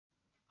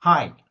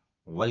Hi,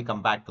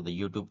 welcome back to the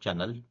YouTube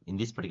channel. In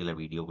this particular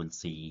video, we'll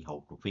see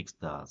how to fix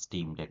the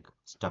Steam Deck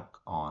stuck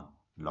on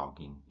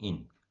logging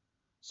in.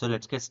 So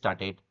let's get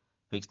started.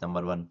 Fix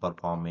number one,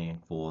 perform a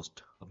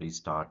forced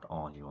restart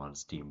on your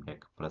Steam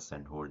Deck. Press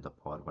and hold the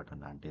power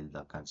button until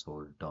the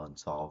console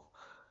turns off.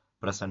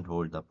 Press and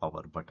hold the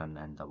power button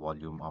and the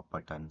volume up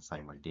button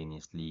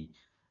simultaneously.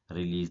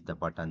 Release the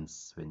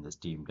buttons when the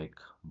Steam Deck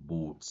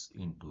boots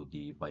into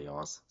the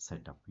BIOS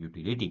setup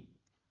utility.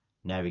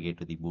 Navigate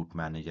to the boot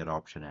manager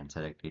option and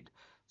select it.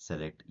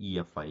 Select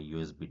EFI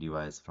USB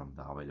device from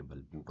the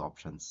available boot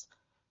options.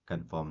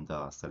 Confirm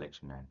the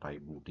selection and try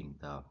booting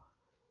the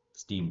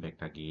Steam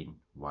Deck again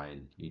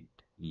while it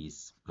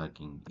is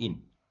plugging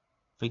in.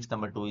 Fix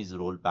number two is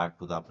roll back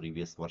to the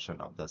previous version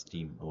of the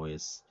Steam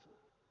OS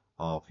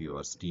of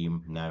your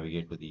Steam.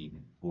 Navigate to the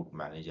boot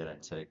manager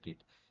and select it.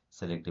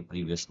 Select the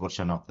previous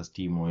version of the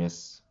Steam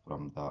OS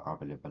from the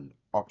available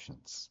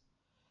options.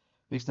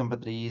 Fix number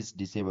three is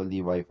disable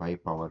the Wi-Fi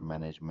power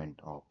management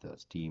of the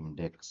Steam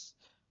Decks.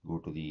 Go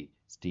to the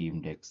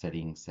Steam Deck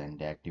settings and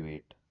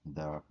deactivate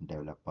the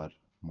developer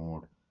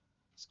mode.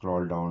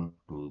 Scroll down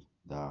to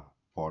the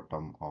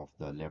bottom of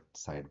the left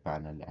side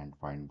panel and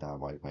find the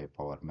Wi-Fi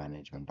power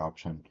management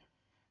option.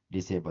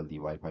 Disable the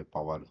Wi-Fi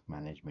power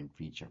management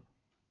feature.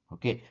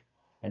 Okay.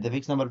 And the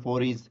fix number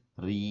four is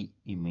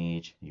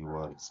Reimage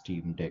your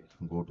Steam Deck.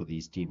 Go to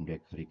the Steam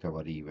Deck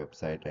recovery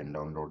website and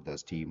download the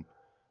Steam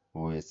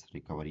OS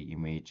recovery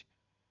image.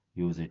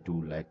 Use a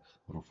tool like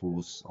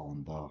Rufus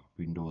on the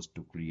Windows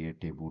to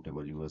create a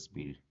bootable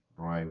USB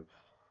drive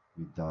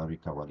with the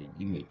recovery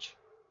image.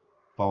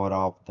 Power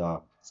off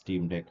the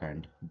Steam Deck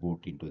and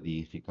boot into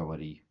the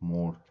recovery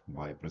mode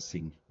by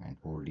pressing and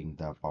holding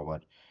the power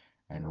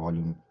and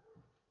volume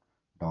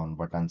down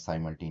button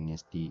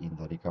simultaneously in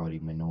the recovery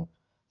menu.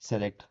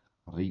 Select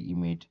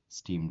Reimage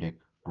Steam Deck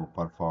to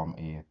perform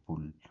a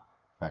full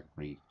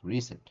factory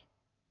reset.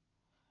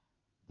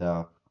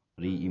 The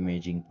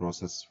re-imaging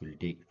process will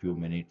take few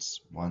minutes.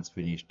 Once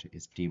finished,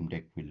 Steam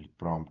Deck will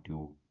prompt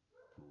you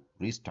to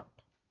restart.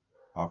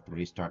 After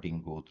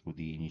restarting, go through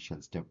the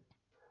initial setup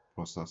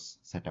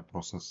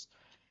process,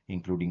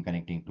 including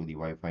connecting to the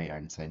Wi-Fi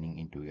and signing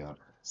into your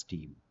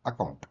Steam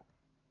account.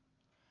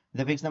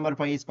 The fix number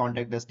five is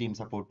contact the Steam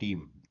support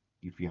team.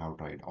 If you have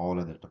tried all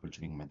other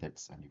troubleshooting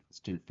methods and if you're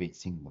still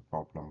facing the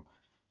problem,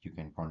 you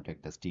can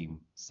contact the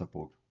Steam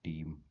support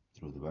team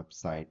through the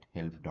website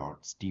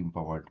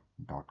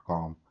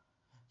help.steampowered.com.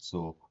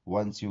 So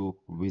once you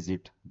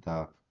visit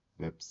the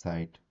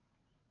website,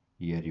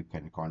 here you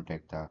can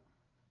contact the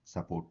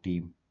support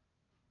team.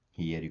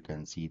 Here you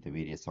can see the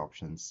various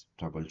options,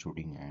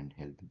 troubleshooting and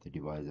help with the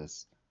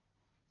devices.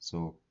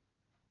 So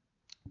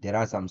there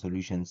are some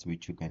solutions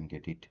which you can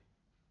get it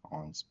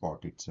on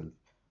spot itself,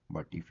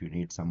 but if you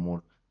need some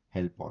more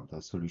help on the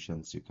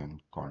solutions, you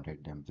can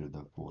contact them through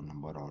the phone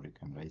number or you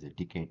can raise a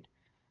ticket.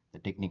 The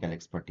technical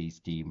expertise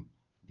team,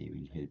 they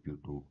will help you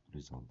to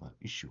resolve the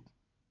issue.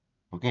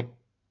 Okay.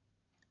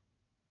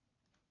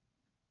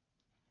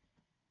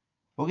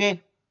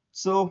 Okay,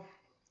 so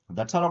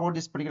that's all about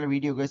this particular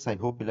video, guys. I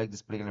hope you like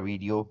this particular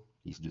video.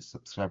 Please do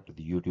subscribe to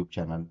the YouTube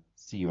channel.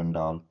 See you and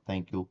all.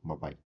 Thank you. Bye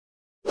bye.